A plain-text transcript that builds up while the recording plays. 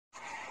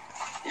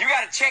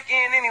gotta check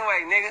in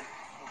anyway, nigga.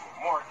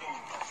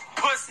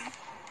 Pussy.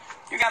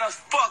 You got us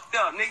fucked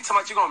up, nigga. Talking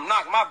about you gonna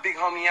knock my big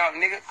homie out,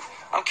 nigga.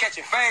 I'm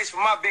catching phase from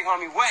my big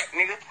homie Whack,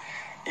 nigga.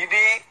 You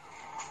dig?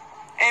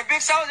 And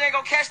Big Soulja ain't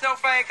gonna catch no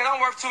fade cause I'm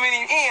worth too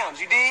many M's,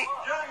 you dig?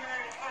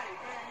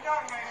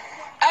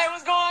 Hey,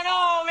 what's going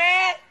on,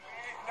 man?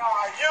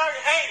 Nah, young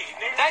Haiti,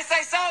 nigga. They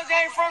say Soulja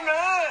ain't from the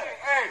hood.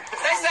 Hey,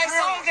 they say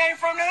Soulja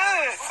ain't from the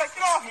hood.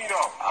 Get off me,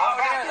 though. Oh,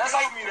 man, that's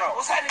like me, though.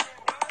 What's happening?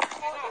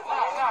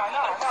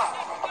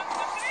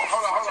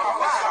 Hold on.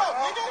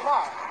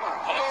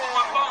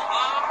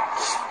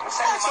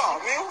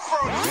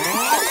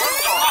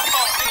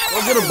 Go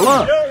get a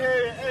blunt.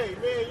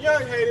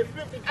 Young Haiti,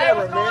 50 Hey,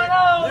 what's going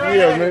on, man?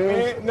 Yeah,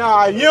 man.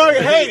 Nah, young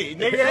Haiti,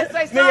 nigga.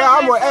 Nigga,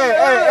 I'm a,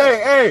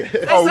 hey. They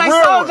say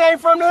Soulja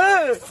ain't from the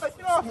hood.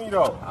 Get off me,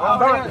 though.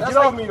 Get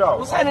off me, though.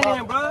 What's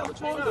happening, bro? What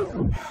you want to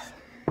do?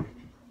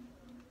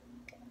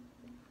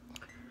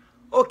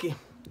 Okay.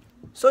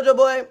 Soulja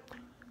boy,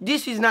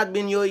 this has not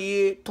been your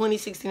year.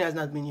 2016 has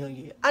not been your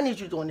year. I need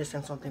you to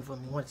understand something for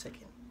me. 1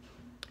 second.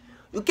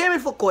 You came in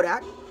for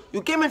Kodak.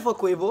 You came in for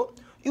Quavo.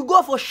 You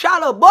go for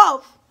Shot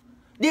Above.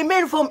 They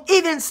made from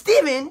Even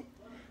Steven.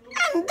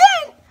 And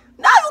then,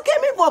 now you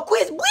came in for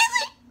Quiz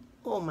Breezy.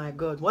 Oh my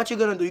God. What you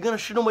gonna do? You gonna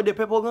shoot them with the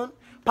pepper gun?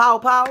 Pow,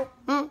 pow?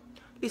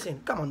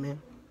 Listen, come on,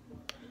 man.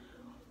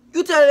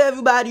 You tell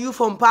everybody you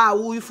from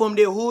Pow, you from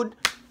the hood.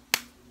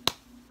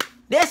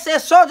 They say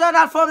Soulja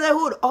not from the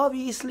hood.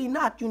 Obviously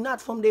not. You're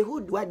not from the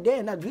hood right there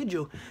in that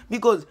video.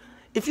 Because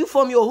if you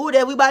from your hood,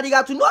 everybody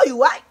got to know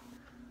you, right?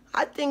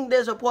 I think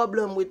there's a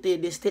problem with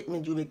the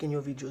statement you make in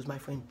your videos, my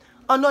friend.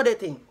 Another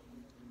thing.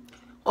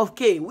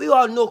 Okay, we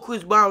all know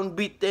Chris Brown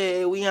beat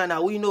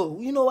Rihanna. We know.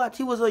 You know what?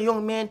 He was a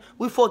young man.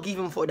 We forgive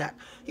him for that.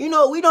 You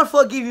know, we don't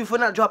forgive you for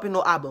not dropping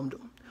no album,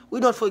 though. We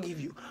don't forgive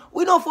you.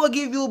 We don't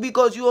forgive you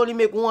because you only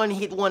make one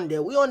hit one day.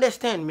 We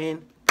understand,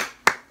 man.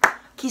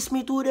 Kiss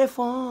me to the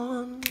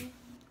phone.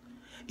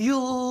 We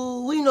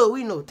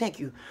know. Thank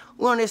you.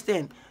 We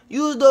understand.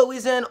 You the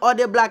reason all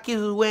the black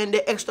kids wearing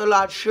the extra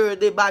large shirt,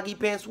 the baggy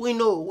pants. We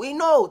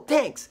know.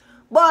 Thanks.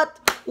 But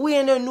we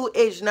in a new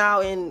age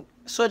now, and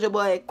Soulja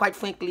boy, quite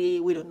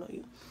frankly, we don't know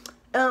you.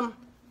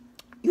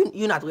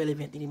 You're not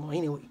relevant anymore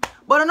anyway.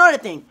 But another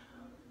thing,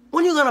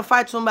 when you're gonna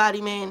fight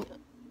somebody, man,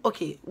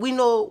 okay, we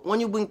know when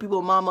you bring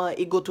people mama,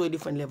 it go to a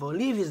different level.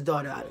 Leave his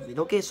daughter out of it,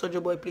 okay,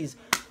 Soulja boy, please.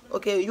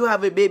 Okay, you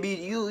have a baby,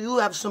 you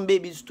have some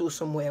babies too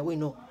somewhere, we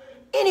know.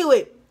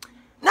 Anyway,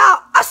 now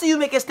I see you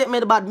make a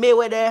statement about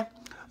Mayweather.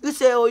 You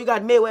say, oh, you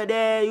got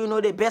Mayweather, you know,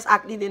 the best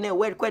athlete in the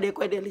world.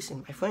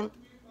 Listen, my friend.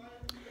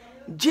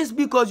 Just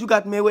because you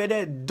got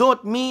Mayweather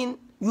don't mean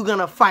you're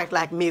gonna fight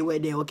like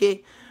Mayweather,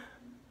 okay?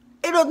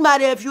 It don't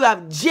matter if you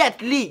have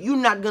Jet Li, you're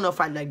not gonna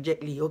fight like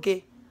Jet Li,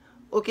 okay?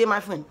 Okay, my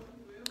friend.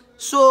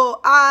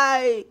 So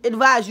I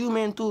advise you,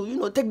 man, to, you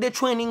know, take the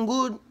training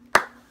good.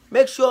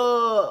 Make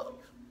sure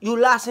you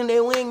last in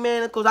the ring,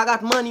 man, because I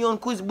got money on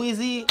Quiz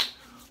Breezy.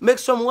 Make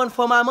some run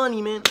for my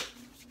money, man.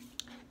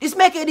 Just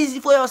make it easy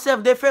for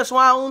yourself. The first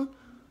round,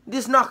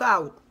 this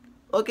knockout,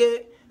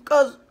 okay?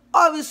 Because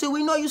obviously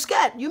we know you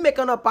scared. You make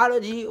an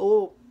apology,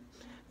 or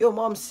your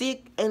mom's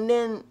sick, and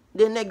then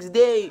the next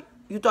day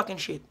you talking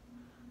shit.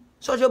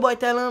 Soulja boy,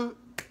 tell him,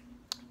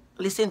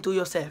 listen to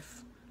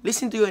yourself.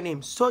 Listen to your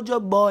name.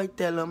 Soulja boy,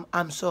 tell him,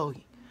 I'm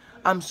sorry.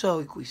 I'm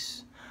sorry,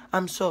 Chris.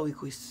 I'm sorry,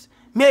 Chris.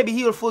 Maybe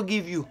he'll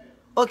forgive you,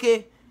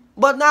 okay?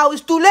 But now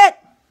it's too late.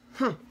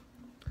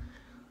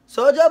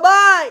 Soulja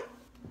boy.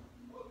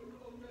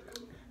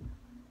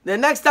 The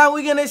next time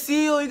we're gonna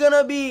see you, you're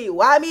gonna be,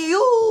 why me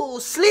you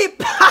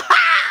sleep?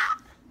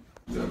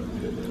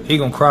 He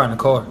gonna cry in the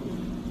car.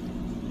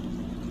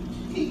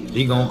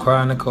 He gonna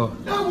cry in the car.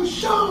 That was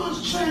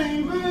Sean's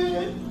chain,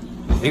 man.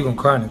 He gonna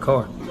cry in the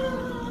car.